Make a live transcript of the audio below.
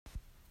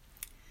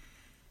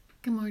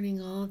Good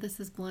morning, all. This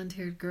is Blonde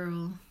Haired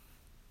Girl.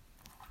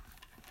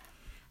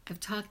 I've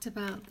talked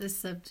about this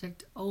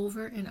subject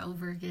over and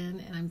over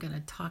again, and I'm going to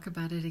talk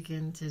about it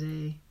again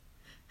today.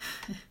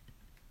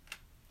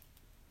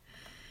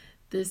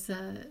 This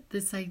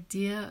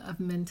idea of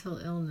mental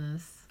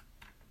illness,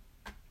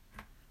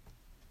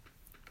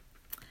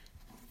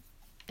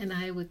 and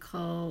I would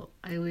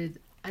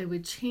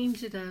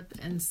change it up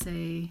and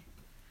say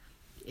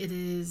it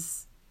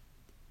is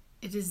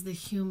the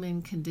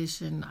human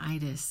condition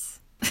itis.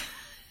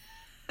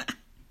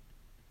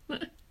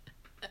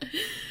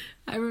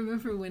 I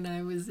remember when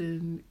I was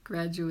in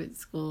graduate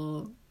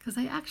school, because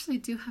I actually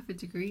do have a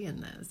degree in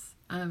this.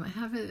 I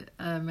have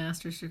a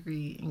master's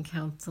degree in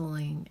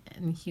counseling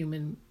and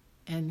human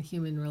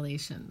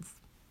relations.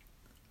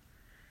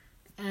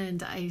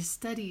 And I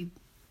studied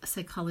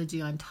psychology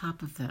on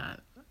top of that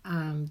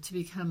to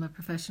become a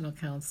professional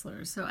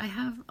counselor. So I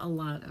have a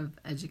lot of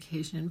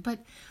education,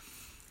 but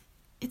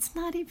it's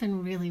not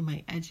even really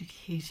my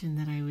education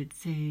that I would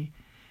say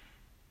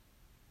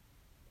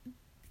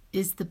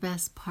is the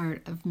best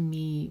part of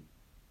me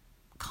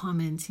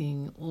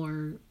commenting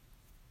or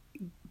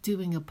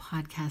doing a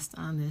podcast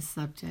on this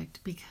subject,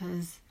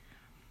 because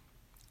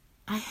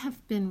I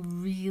have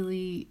been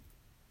really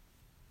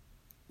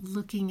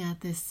looking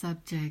at this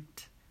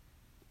subject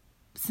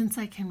since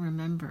I can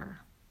remember.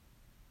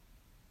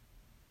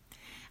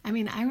 I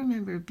mean, I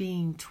remember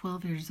being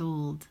 12 years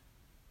old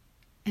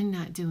and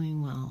not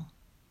doing well.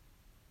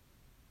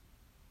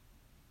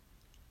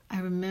 I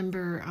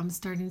remember I'm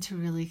starting to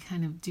really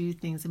kind of do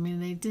things. I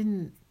mean, I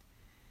didn't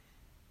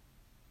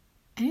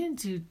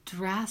do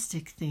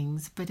drastic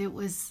things, but it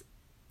was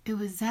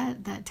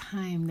at that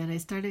time that I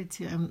started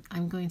to,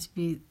 I'm going to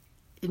be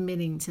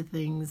admitting to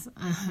things,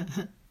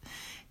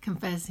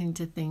 confessing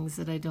to things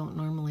that I don't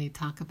normally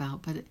talk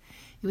about, but it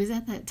was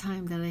at that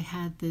time that I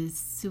had this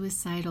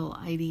suicidal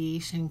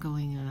ideation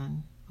going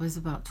on. I was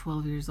about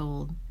 12 years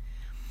old.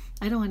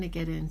 I don't want to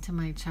get into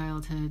my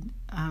childhood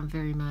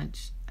very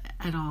much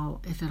at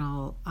all, if at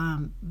all,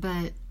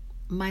 but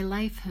my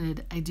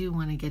lifehood I do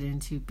want to get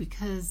into,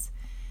 because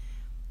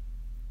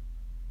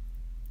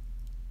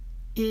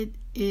it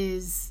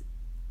is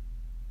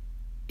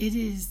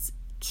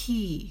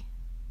key.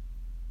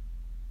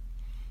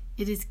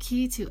 It is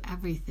key to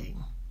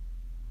everything,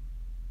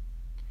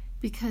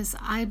 because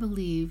I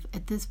believe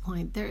at this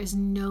point there is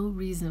no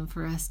reason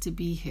for us to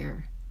be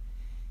here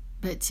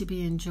but to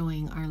be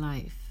enjoying our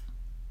life.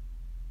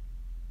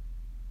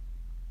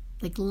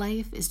 Like,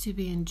 life is to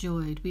be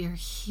enjoyed. We are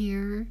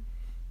here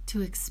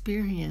to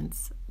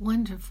experience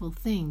wonderful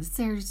things.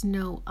 There's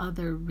no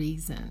other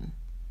reason.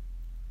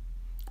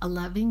 A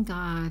loving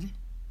God,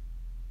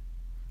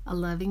 a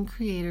loving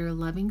creator, a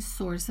loving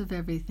source of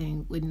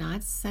everything would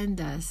not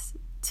send us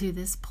to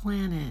this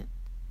planet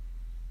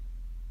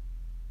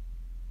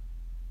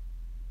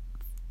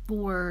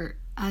for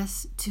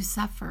us to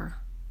suffer.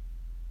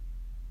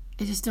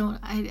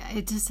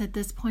 I just at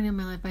this point in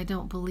my life, I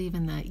don't believe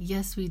in that.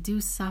 Yes, we do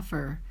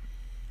suffer,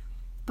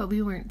 but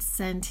we weren't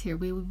sent here.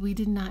 We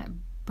did not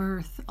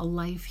birth a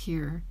life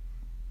here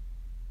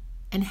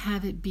and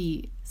have it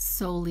be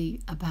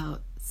solely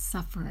about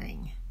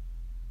suffering.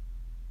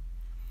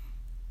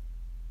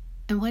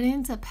 And what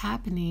ends up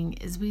happening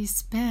is we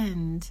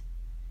spend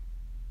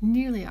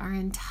nearly our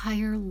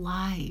entire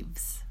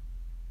lives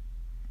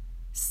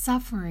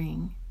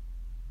suffering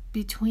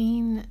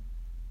between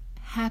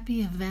happy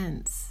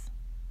events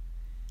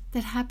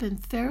that happen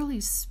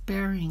fairly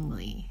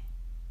sparingly.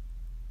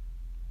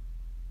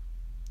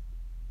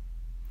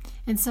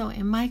 And so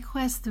in my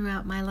quest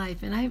throughout my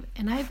life, and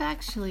I've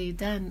actually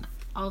done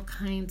all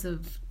kinds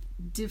of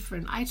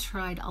I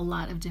tried a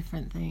lot of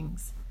different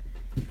things.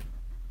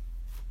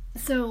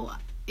 So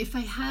if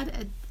I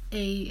had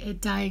a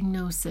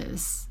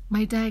diagnosis,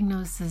 my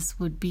diagnosis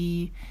would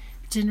be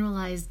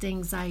generalized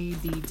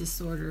anxiety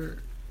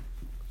disorder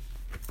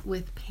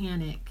with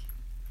panic.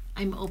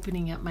 I'm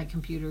opening up my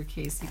computer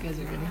case. You guys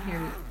are going to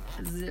hear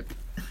it zip.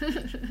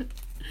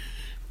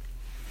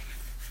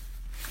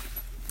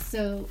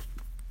 So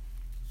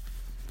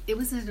it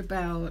was at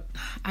about,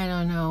 I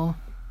don't know.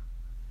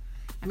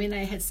 I mean,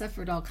 I had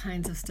suffered all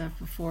kinds of stuff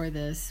before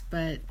this,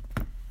 but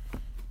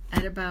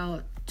at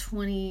about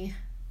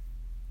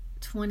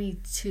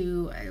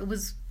 22, it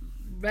was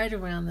right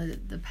around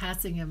the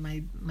passing of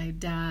my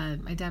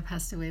dad. My dad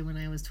passed away when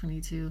I was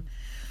 22.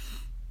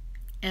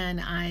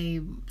 And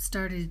I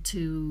started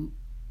to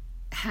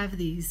have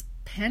these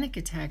panic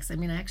attacks. I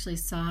mean, I actually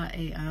saw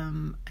a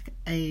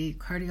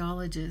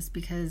cardiologist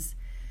because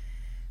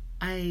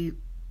I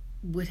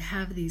would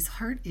have these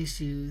heart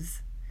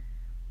issues.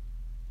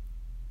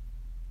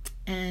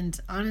 And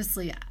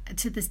honestly,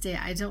 to this day,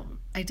 I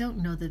don't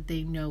know that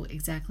they know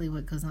exactly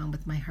what goes on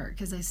with my heart,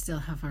 because I still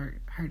have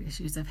heart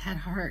issues. I've had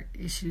heart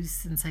issues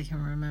since I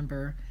can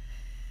remember.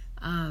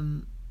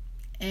 And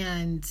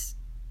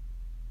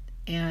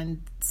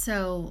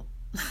so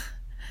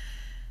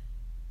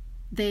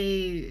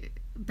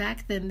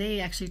back then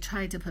they actually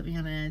tried to put me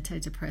on an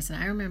antidepressant.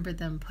 I remember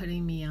them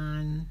putting me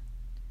on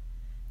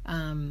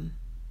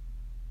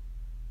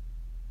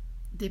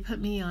they put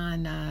me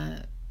on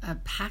a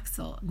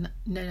Paxil.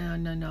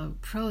 No,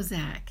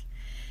 Prozac.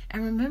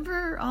 And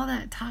remember all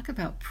that talk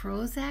about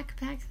Prozac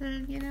back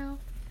then, you know?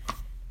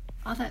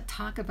 All that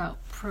talk about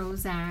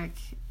Prozac,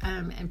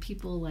 and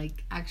people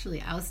like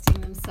actually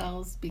ousting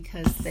themselves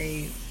because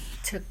they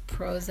took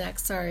Prozac.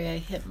 Sorry, I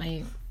hit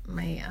my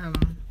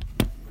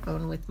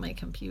phone with my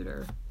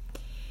computer.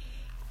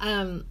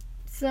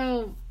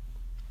 So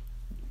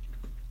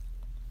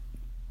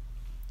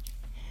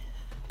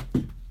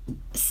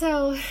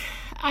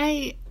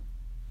I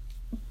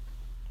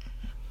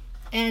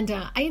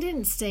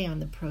didn't stay on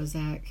the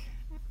Prozac.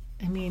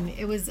 I mean,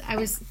 I was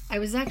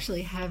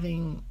actually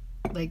having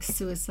like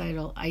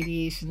suicidal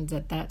ideations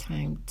at that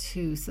time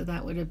too. So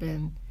that would have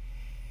been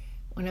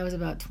when I was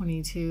about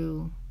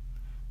 22.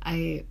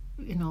 I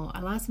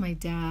lost my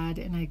dad,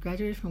 and I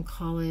graduated from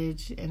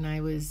college, and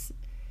I was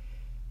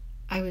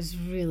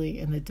really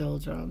in the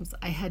doldrums.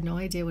 I had no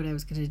idea what I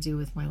was going to do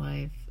with my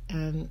life,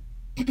 and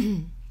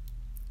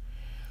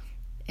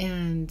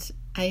and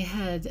I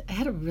had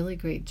a really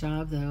great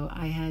job though.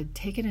 I had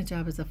taken a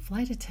job as a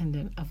flight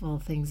attendant, of all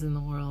things in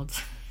the world.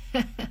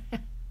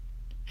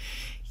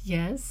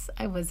 Yes,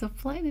 I was a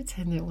flight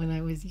attendant when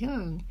I was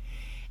young,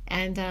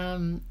 and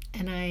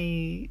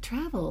I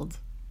traveled.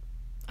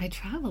 I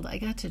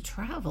got to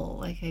travel.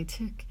 Like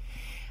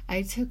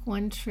I took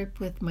one trip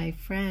with my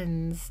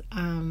friends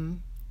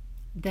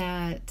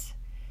that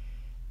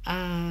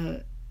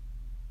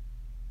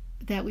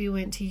we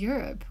went to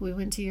Europe. We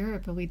went to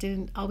Europe,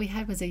 and all we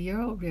had was a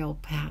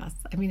Eurorail pass.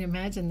 I mean,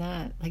 imagine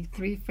that. Like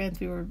 3 friends,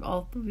 we were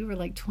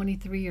like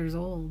 23 years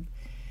old,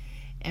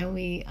 and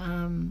we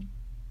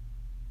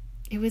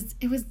it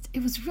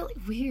was really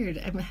weird.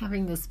 I'm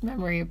having this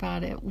memory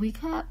about it. We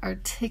got our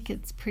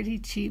tickets pretty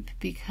cheap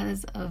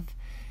because of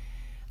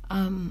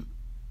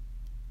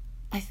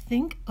I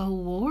think a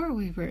war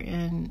we were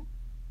in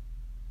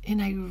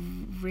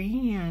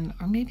Iran,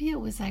 or maybe it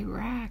was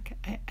Iraq.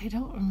 I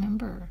don't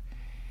remember.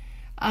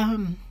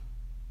 And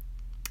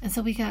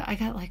so I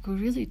got like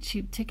really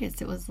cheap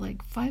tickets. It was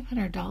like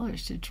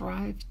 $500 to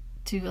drive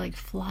to like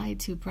fly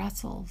to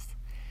Brussels.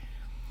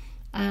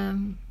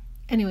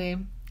 Anyway,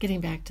 getting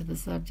back to the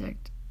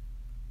subject.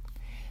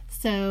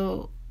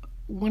 So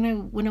when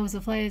I was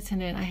a flight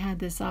attendant, I had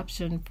this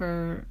option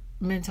for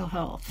mental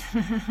health,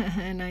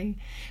 and I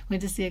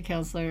went to see a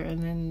counselor,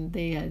 and then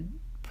they had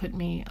put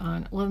me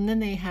on. Well, and then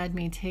they had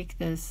me take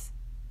this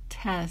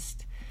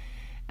test,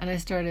 and I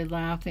started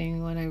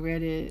laughing when I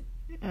read it,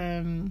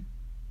 and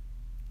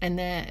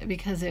that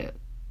because it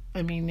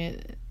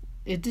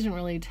didn't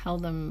really tell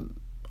them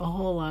a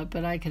whole lot,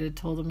 but I could have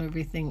told them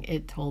everything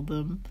it told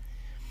them.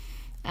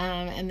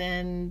 And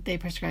then they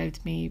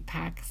prescribed me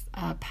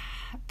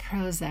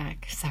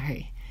Prozac,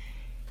 sorry.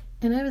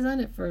 And I was on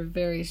it for a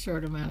very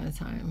short amount of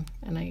time,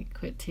 and I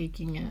quit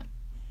taking it.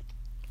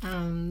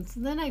 So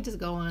then I just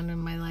go on in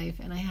my life,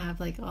 and I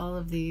have like all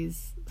of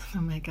these,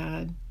 oh my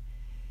God.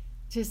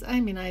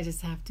 I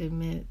just have to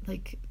admit,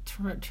 like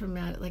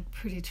traumatic, like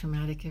pretty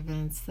traumatic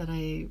events that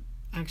I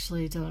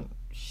actually don't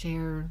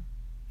share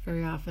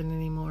very often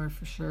anymore,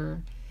 for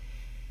sure.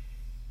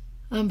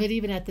 But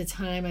even at the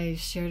time, I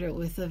shared it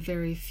with a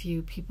very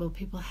few people.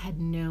 People had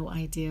no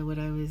idea what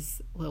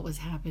was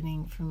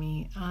happening for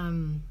me.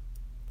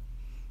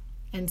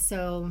 And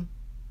so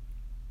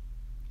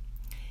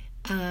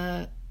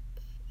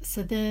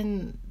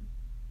then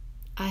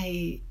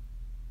I'm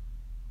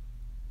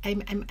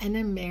in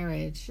a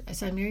marriage.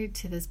 So I'm married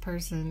to this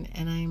person,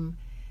 and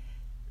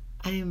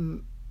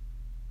I'm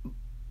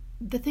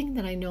the thing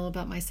that I know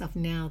about myself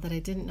now that I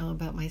didn't know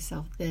about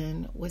myself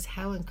then was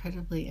how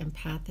incredibly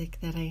empathic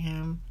that I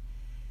am.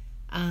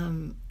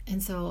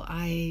 And so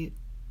I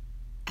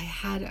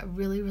had a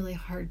really, really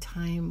hard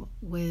time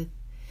with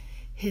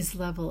his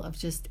level of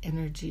just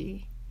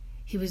energy.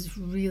 He was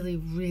really,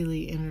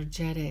 really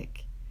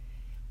energetic.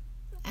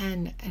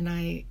 And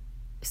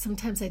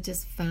sometimes I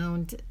just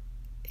found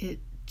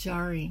it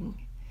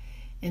jarring.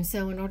 And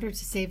so in order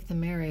to save the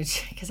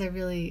marriage, because I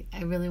really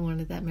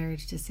wanted that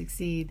marriage to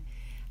succeed,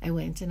 I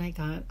went and I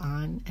got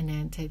on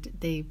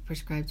they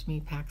prescribed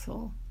me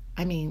Paxil.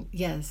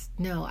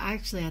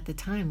 Actually at the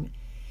time,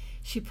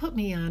 she put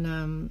me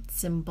on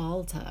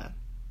Cymbalta.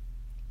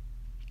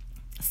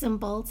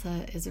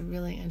 Cymbalta is a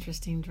really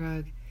interesting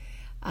drug.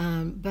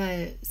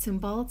 But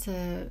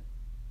Cymbalta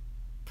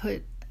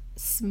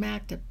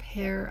smacked a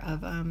pair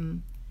of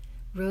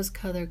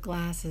rose-colored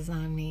glasses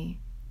on me.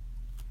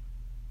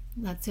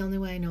 That's the only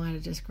way I know how to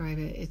describe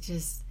it.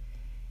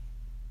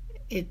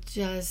 It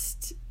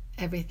just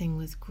everything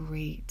was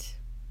great.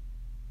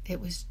 It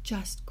was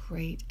just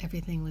great.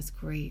 Everything was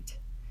great.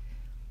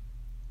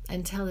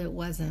 Until it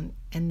wasn't.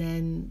 And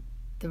then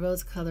the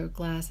rose-colored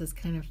glasses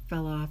kind of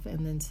fell off,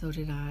 and then so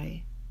did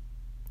I.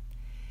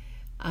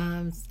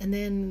 And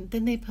then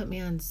they put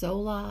me on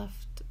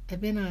Zoloft.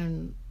 I've been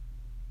on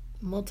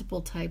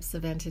multiple types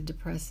of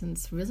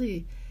antidepressants,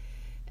 really,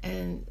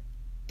 and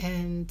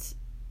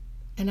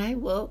I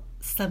will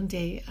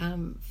someday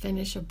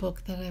finish a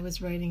book that I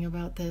was writing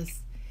about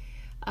this,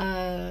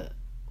 in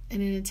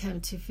an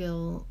attempt to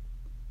feel,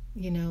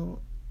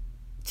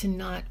 to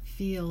not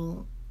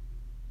feel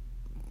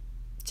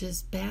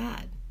just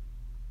bad,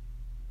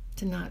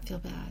 to not feel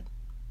bad.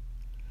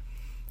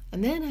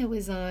 And then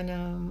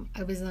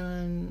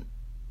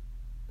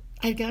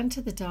I'd gone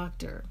to the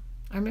doctor.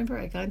 I remember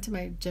I'd gone to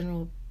my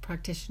general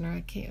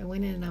practitioner. I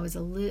went in and I was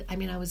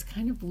I was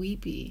kind of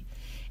weepy.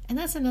 And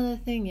that's another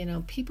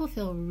thing, people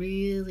feel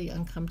really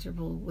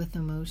uncomfortable with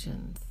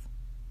emotions.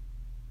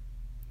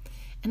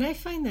 And I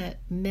find that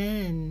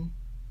men,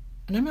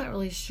 and I'm not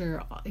really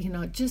sure,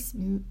 just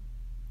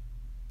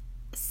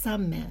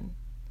some men.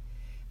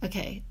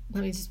 Okay,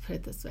 let me just put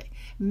it this way.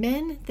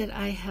 Men that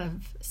I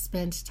have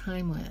spent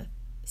time with,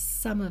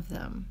 some of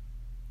them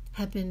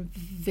have been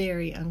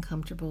very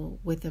uncomfortable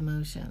with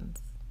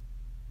emotions.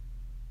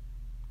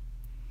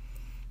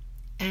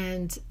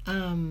 And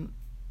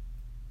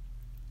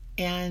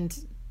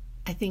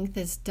I think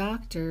this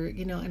doctor,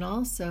 and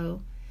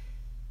also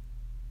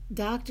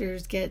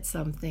doctors get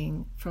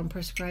something from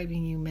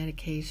prescribing you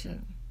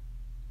medication.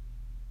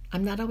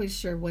 I'm not always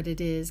sure what it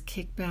is,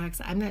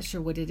 kickbacks, I'm not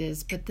sure what it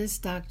is, but this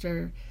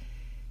doctor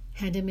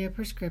handed me a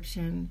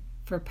prescription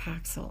for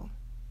Paxil.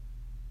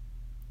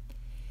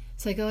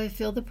 So I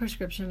fill the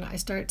prescription, I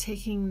start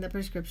taking the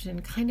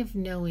prescription, kind of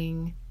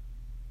knowing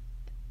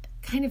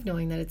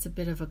that it's a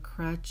bit of a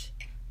crutch,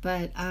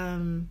 but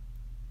I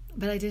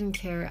didn't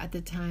care at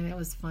the time. It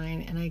was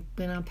fine, and I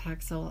went on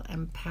Paxil,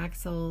 and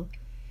Paxil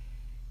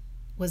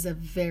was a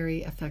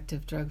very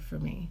effective drug for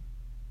me.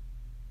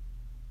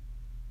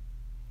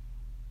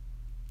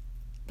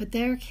 But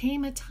there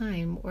came a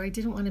time where I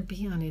didn't want to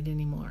be on it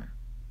anymore.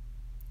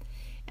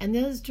 And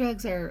those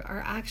drugs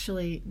are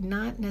actually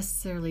not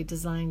necessarily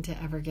designed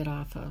to ever get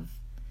off of.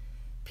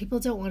 People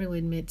don't want to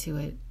admit to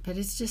it, but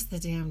it's just the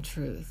damn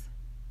truth.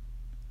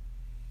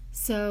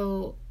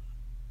 So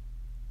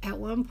at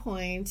one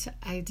point,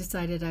 I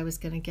decided I was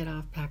going to get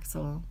off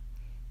Paxil,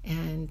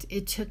 and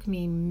it took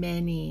me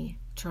many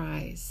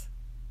tries.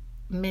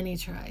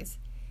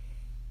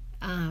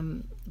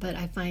 But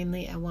I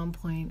finally, at one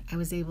point, I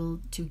was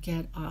able to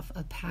get off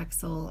of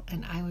Paxil,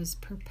 and I was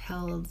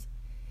propelled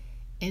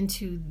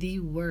into the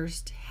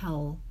worst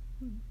hell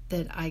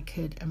that I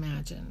could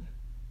imagine.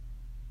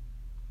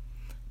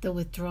 The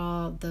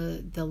withdrawal,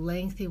 the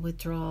lengthy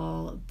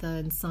withdrawal, the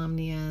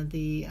insomnia,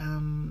 the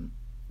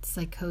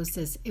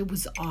psychosis, it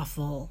was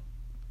awful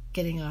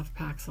getting off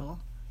Paxil.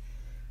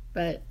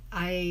 But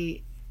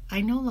I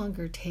no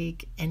longer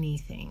take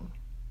anything.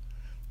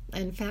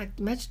 In fact,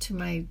 much to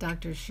my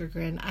doctor's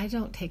chagrin, I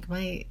don't take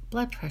my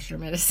blood pressure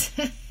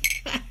medicine.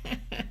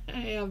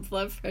 I have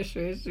blood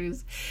pressure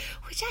issues,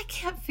 which I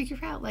can't figure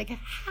out. Like,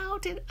 how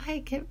did I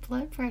get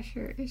blood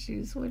pressure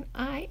issues when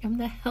I am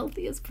the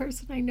healthiest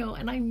person I know?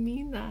 And I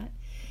mean that.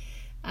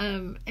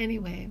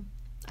 Anyway,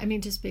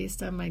 just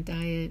based on my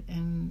diet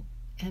and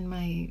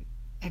my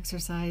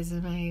exercise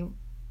and my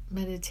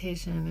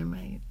meditation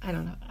and I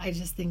don't know. I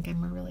just think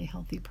I'm a really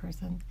healthy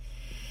person.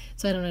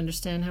 So I don't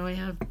understand how I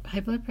have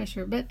high blood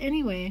pressure. But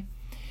anyway,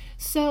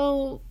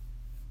 so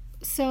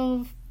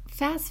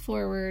fast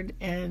forward,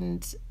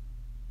 and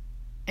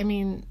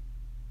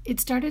it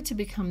started to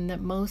become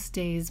that most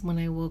days when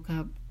I woke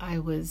up, I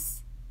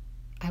was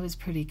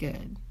pretty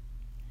good.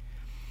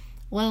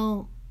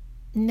 Well,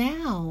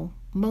 now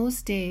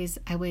most days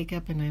I wake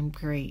up and I'm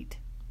great.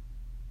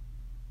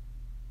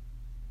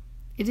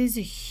 It is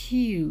a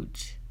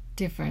huge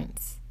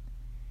difference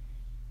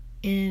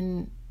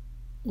in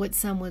what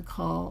some would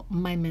call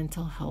my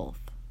mental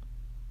health.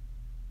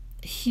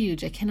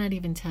 Huge. I cannot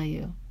even tell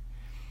you.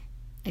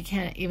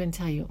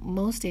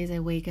 Most days I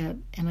wake up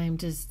and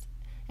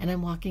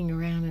I'm walking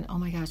around and, oh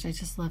my gosh, I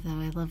just love that.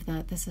 I love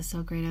that. This is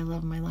so great. I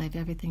love my life.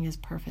 Everything is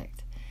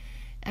perfect.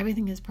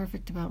 Everything is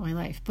perfect about my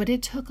life. But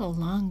it took a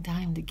long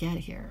time to get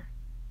here.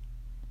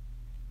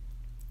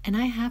 And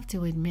I have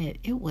to admit,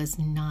 it was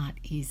not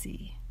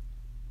easy.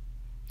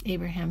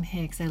 Abraham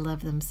Hicks, I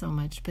love them so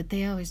much, but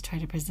they always try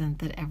to present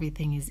that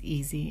everything is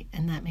easy,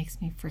 and that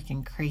makes me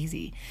freaking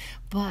crazy.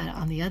 But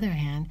on the other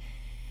hand,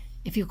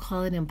 if you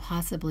call it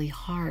impossibly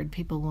hard,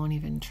 people won't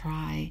even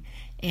try,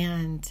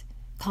 and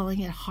calling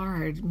it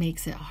hard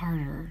makes it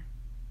harder.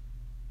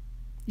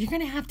 You're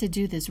going to have to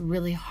do this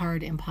really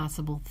hard,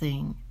 impossible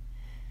thing.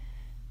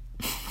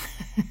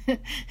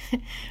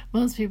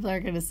 Most people are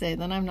going to say,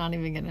 then I'm not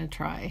even going to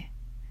try.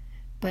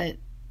 But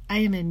I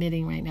am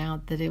admitting right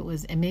now that it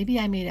was, and maybe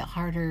I made it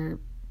harder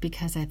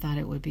because I thought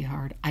it would be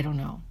hard. I don't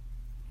know.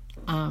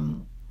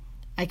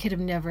 I could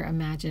have never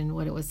imagined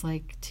what it was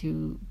like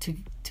to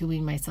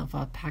wean myself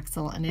off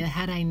Paxil, and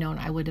had I known,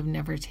 I would have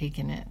never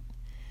taken it.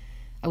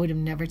 I would have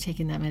never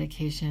taken that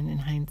medication in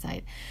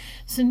hindsight.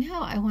 So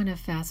now I want to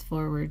fast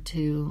forward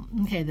to,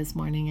 this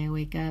morning I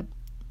wake up.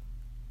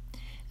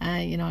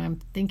 I'm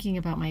thinking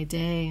about my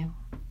day,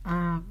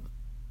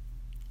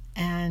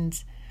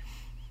 and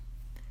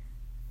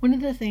one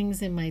of the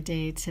things in my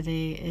day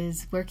today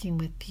is working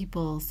with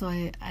people. So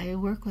I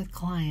work with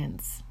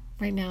clients.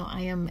 Right now,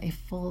 I am a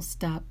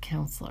full-stop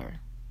counselor.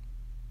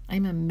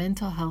 I'm a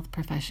mental health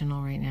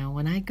professional right now.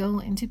 When I go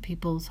into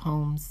people's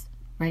homes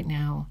right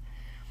now,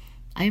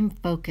 I am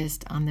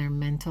focused on their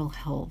mental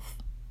health.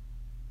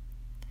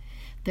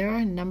 There are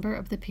a number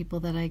of the people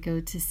that I go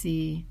to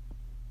see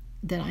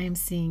that I am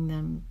seeing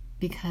them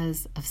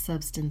because of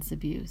substance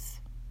abuse.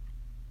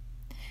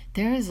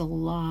 There is a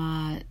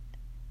lot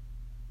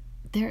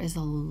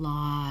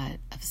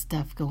of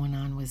stuff going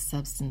on with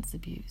substance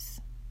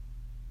abuse.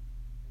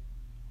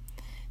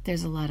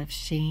 There's a lot of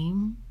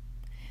shame.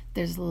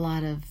 There's a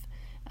lot of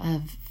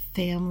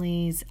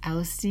families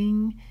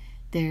ousting.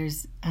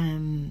 There's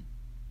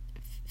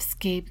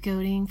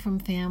scapegoating from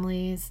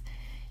families,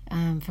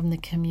 from the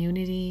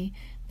community.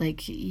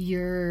 Like,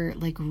 you're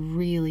like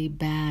really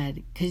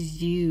bad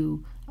because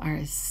you are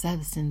a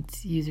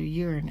substance user.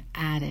 You're an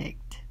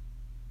addict.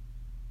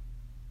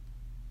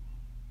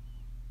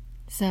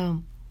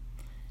 So,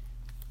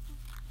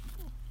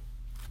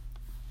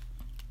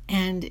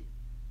 and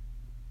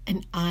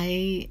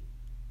I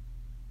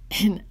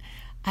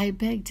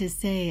beg to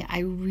say, I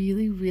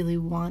really, really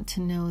want to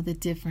know the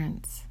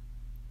difference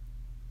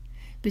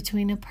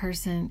between a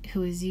person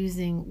who is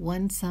using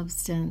one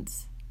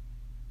substance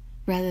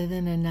rather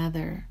than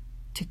another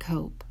to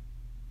cope.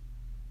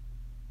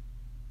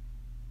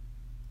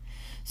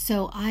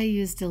 So I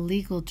used a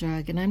legal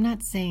drug, and I'm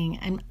not saying,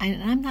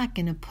 I'm not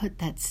going to put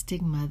that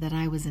stigma that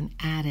I was an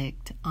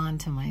addict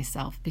onto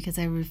myself, because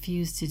I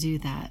refuse to do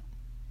that.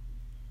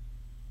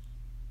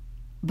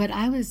 But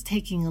I was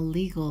taking a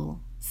legal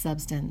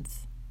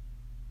substance,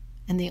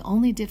 and the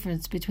only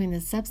difference between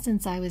the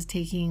substance I was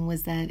taking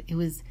was that it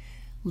was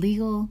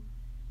legal,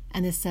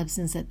 and the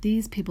substance that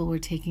these people were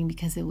taking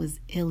because it was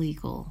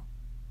illegal,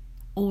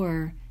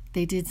 or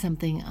they did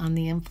something on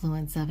the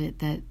influence of it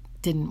that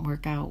didn't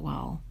work out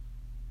well.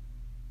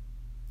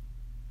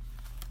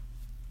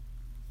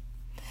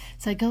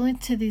 So I go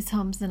into these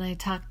homes and I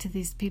talk to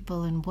these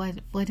people, and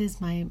what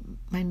is my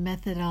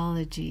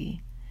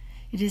methodology?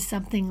 It is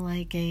something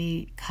like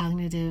a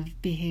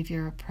cognitive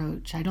behavior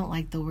approach. I don't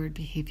like the word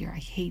behavior. I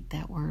hate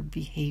that word,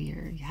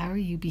 behavior. How are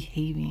you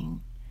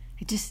behaving?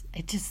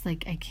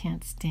 I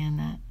can't stand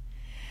that.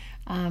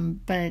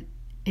 But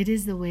it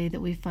is the way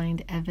that we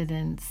find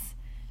evidence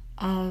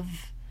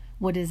of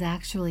what is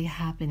actually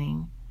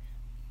happening.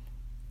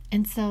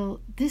 And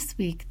so this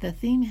week, the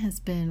theme has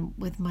been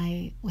with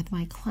my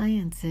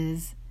clients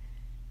is,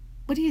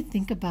 what do you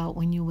think about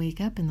when you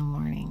wake up in the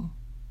morning?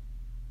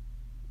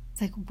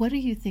 It's like, what are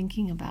you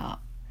thinking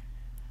about?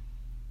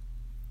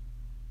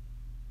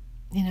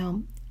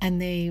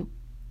 And they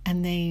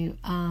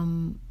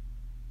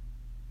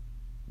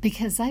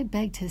because I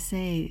beg to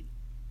say,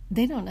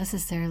 they don't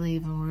necessarily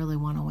even really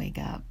want to wake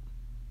up.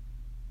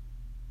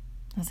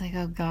 I was like,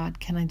 oh God,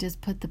 can I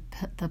just put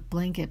the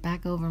blanket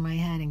back over my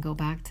head and go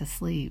back to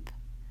sleep?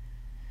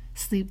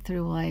 Sleep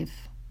through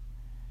life.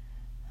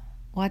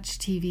 Watch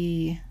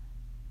TV.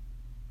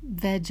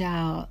 Veg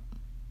out.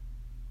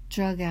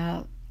 Drug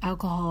out.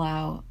 Alcohol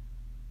out.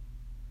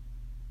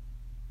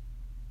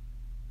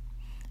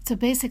 So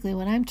basically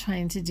what I'm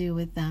trying to do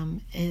with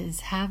them is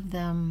have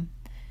them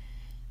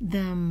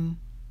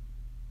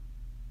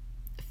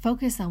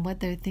focus on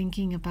what they're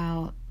thinking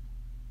about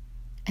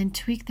and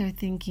tweak their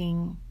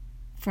thinking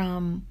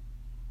from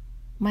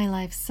my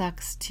life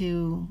sucks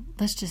to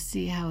let's just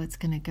see how it's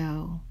going to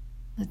go.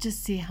 Let's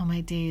just see how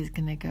my day is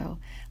going to go.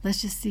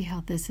 Let's just see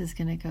how this is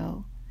going to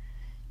go.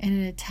 In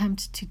an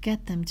attempt to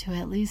get them to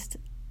at least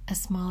a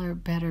smaller,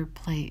 better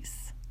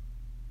place.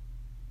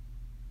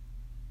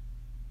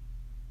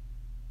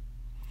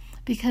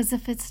 Because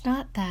if it's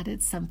not that,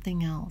 it's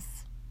something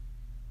else.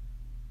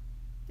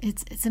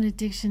 It's an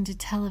addiction to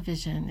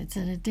television. It's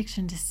an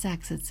addiction to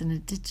sex. It's an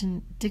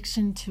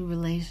addiction to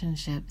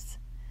relationships.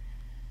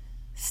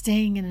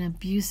 Staying in an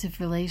abusive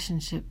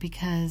relationship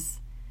because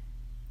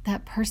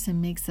that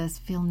person makes us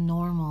feel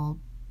normal,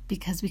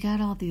 because we got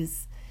all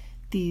these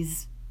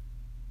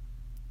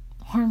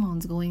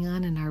hormones going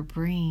on in our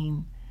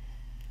brain.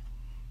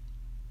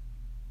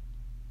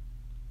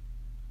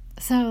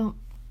 So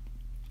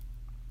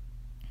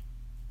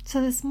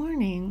this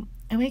morning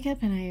I wake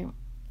up and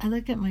I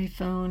look at my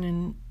phone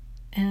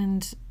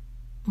and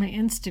my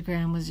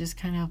Instagram was just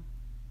kind of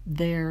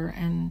there,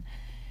 and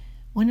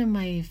one of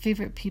my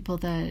favorite people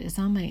that is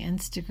on my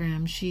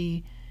Instagram,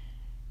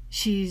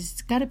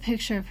 she's got a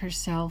picture of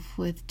herself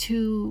with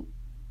 2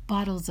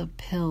 bottles of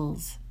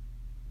pills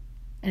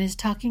and is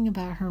talking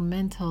about her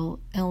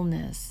mental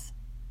illness.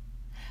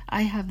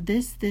 I have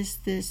this,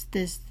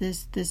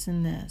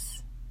 and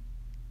this.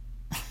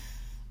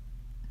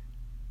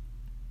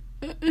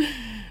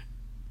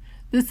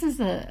 This is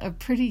a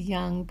pretty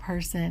young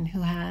person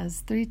who has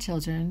 3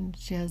 children.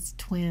 She has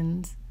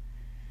twins.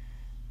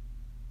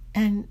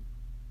 And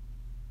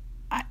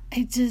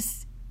it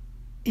just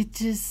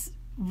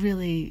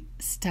really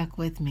stuck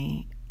with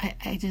me.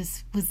 I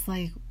just was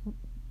like,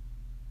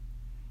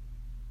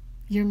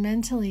 you're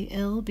mentally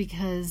ill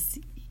because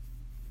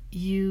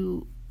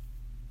you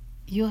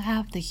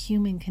have the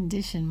human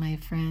condition, my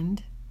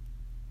friend.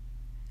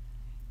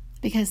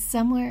 Because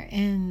somewhere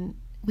in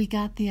we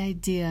got the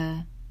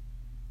idea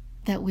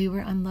that we were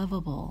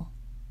unlovable.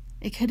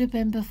 It could have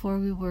been before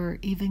we were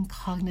even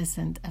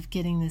cognizant of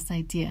getting this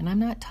idea. And I'm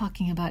not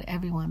talking about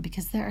everyone,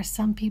 because there are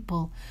some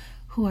people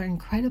who are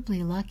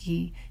incredibly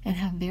lucky and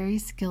have very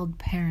skilled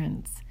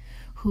parents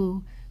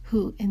who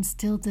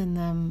instilled in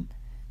them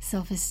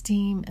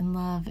self-esteem and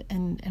love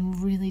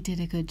and really did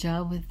a good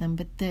job with them.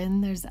 But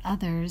then there's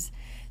others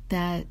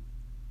that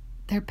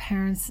their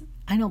parents,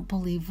 I don't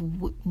believe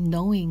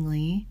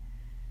knowingly.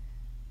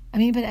 I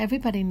mean, but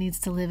everybody needs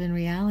to live in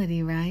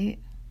reality, right?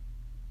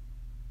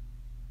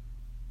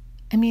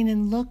 I mean,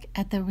 and look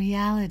at the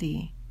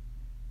reality.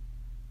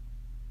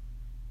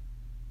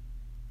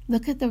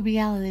 Look at the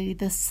reality,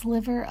 the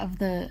sliver of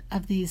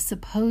the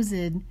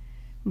supposed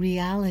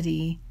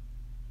reality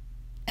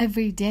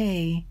every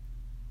day.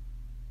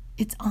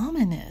 It's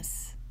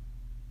ominous.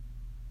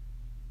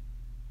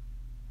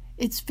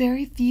 It's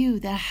very few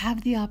that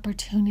have the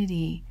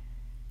opportunity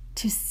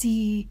to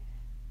see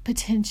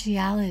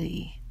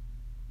potentiality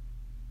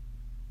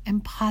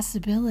and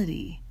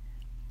possibility,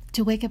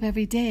 to wake up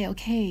every day,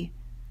 okay,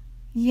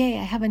 yay,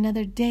 I have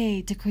another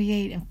day to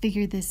create and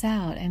figure this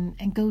out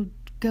and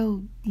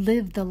go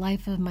live the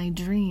life of my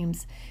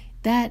dreams.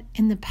 That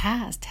in the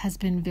past has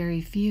been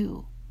very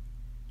few.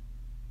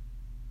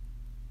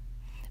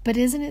 But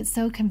isn't it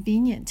so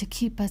convenient to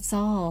keep us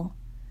all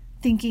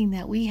thinking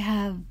that we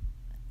have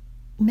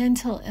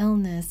mental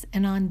illness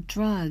and on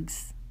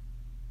drugs,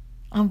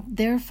 on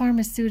their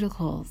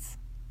pharmaceuticals,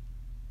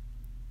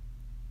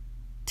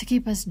 to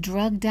keep us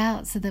drugged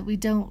out so that we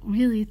don't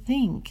really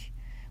think,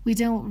 we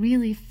don't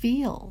really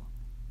feel,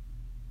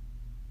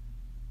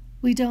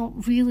 we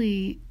don't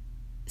really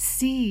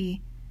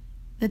see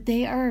that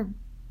they are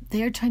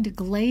trying to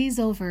glaze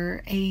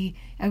over a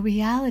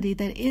reality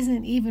that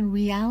isn't even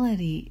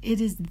reality.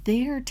 It is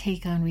their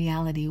take on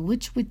reality,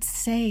 which would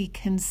say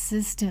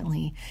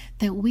consistently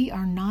that we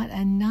are not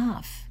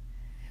enough.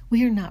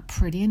 We are not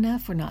pretty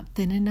enough. We're not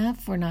thin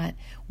enough. We're not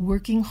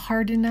working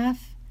hard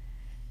enough.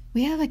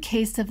 We have a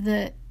case of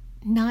the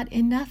not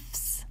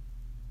enoughs.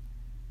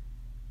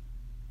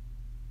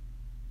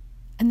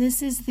 And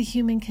this is the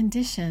human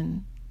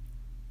condition.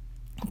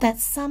 That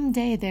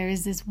someday there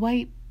is this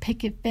white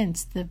picket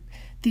fence,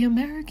 the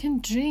American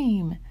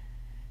dream,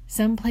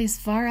 someplace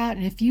far out,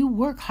 and if you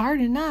work hard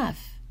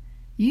enough,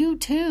 you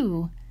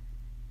too.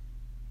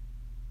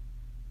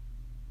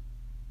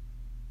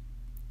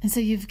 And so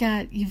you've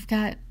got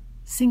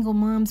single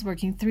moms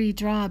working 3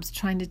 jobs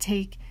trying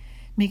to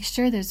make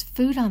sure there's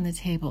food on the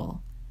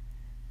table.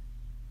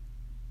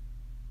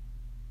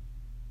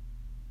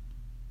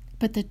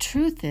 But the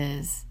truth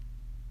is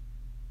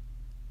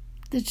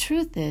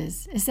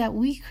that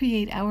we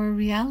create our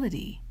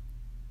reality.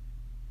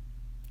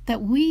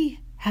 That we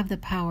have the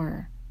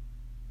power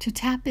to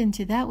tap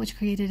into that which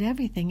created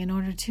everything in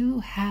order to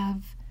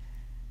have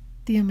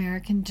the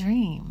American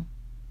dream,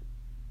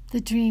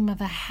 the dream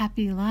of a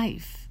happy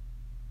life.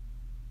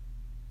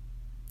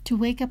 To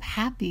wake up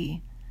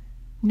happy,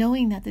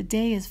 knowing that the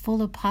day is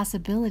full of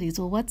possibilities.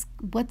 Well, what's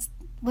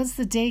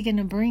the day going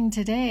to bring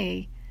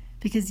today?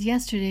 Because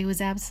yesterday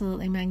was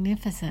absolutely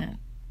magnificent.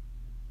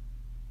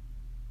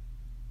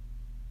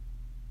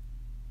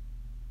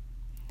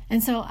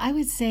 And so I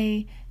would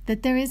say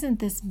that there isn't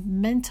this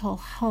mental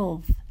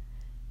health.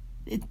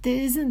 It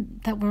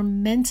isn't that we're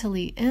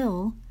mentally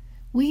ill.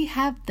 We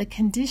have the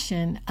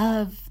condition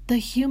of the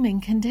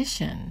human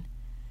condition.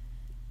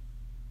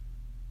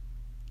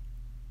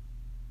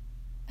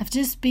 Of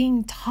just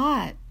being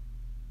taught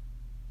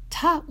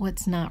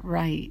what's not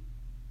right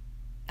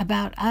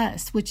about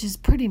us, which is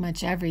pretty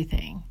much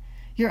everything.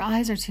 Your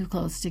eyes are too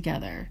close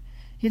together.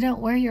 You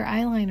don't wear your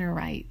eyeliner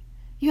right.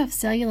 You have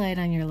cellulite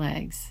on your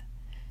legs.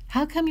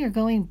 How come you're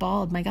going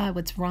bald? My God,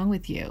 what's wrong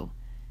with you?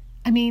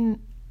 I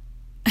mean,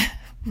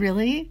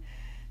 really?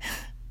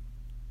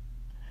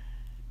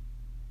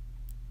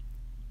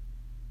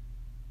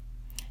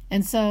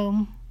 And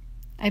so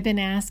I've been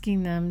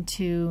asking them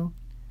to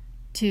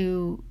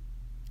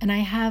and I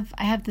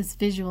have this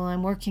visual.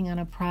 I'm working on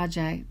a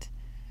project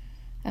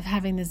of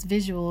having this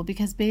visual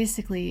because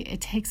basically it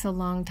takes a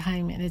long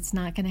time and it's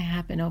not going to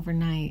happen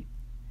overnight.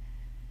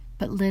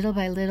 But little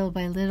by little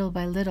by little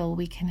by little,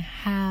 we can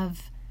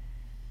have.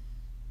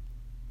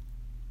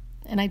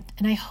 And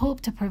I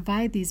hope to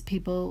provide these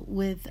people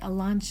with a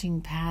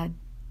launching pad,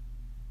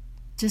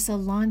 just a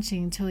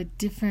launching to a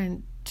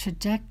different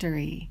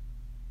trajectory,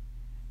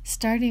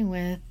 starting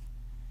with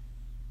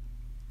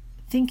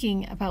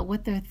thinking about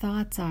what their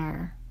thoughts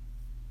are.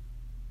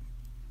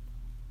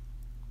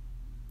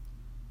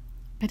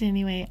 But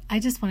anyway, I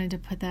just wanted to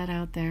put that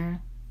out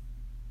there.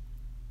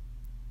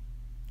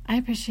 I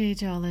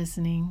appreciate y'all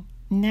listening.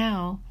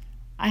 Now,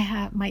 I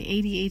have my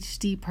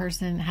ADHD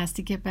person has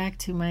to get back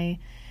to my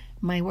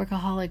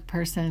workaholic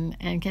person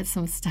and get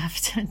some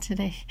stuff done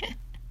today.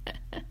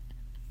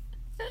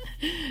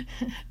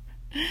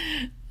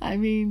 I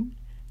mean,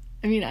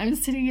 I'm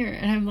sitting here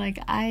and I'm like,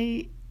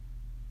 I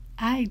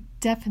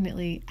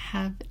definitely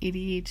have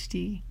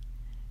ADHD.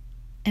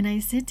 And I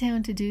sit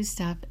down to do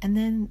stuff and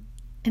then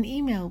an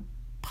email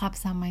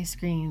pops on my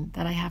screen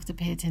that I have to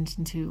pay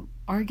attention to,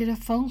 or I get a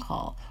phone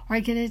call, or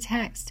I get a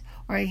text,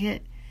 or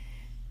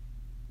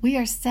we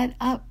are set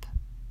up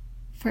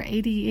for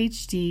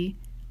ADHD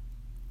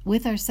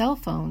with our cell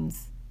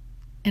phones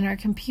in our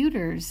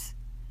computers.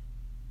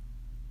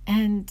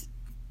 And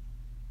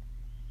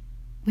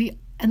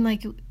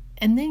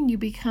then you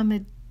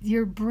become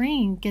your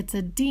brain gets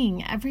a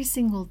ding every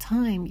single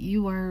time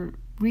you are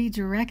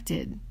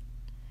redirected.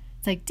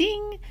 It's like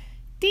ding,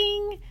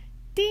 ding,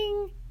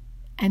 ding.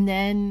 And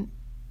then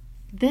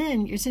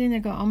you're sitting there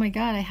going, oh my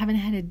God, I haven't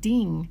had a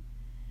ding.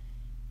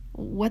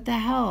 What the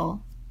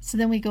hell? So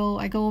then I go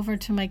over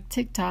to my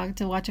TikTok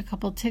to watch a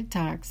couple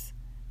TikToks.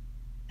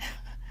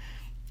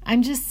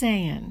 I'm just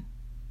saying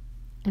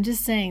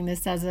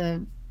this as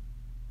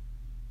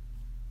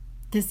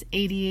this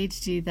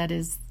ADHD that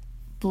is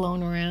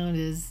blown around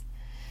is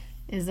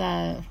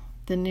the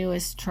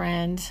newest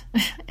trend.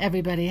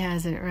 Everybody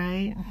has it,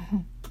 right?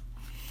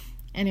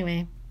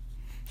 Anyway,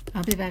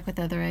 I'll be back with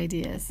other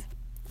ideas.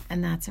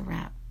 And that's a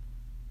wrap.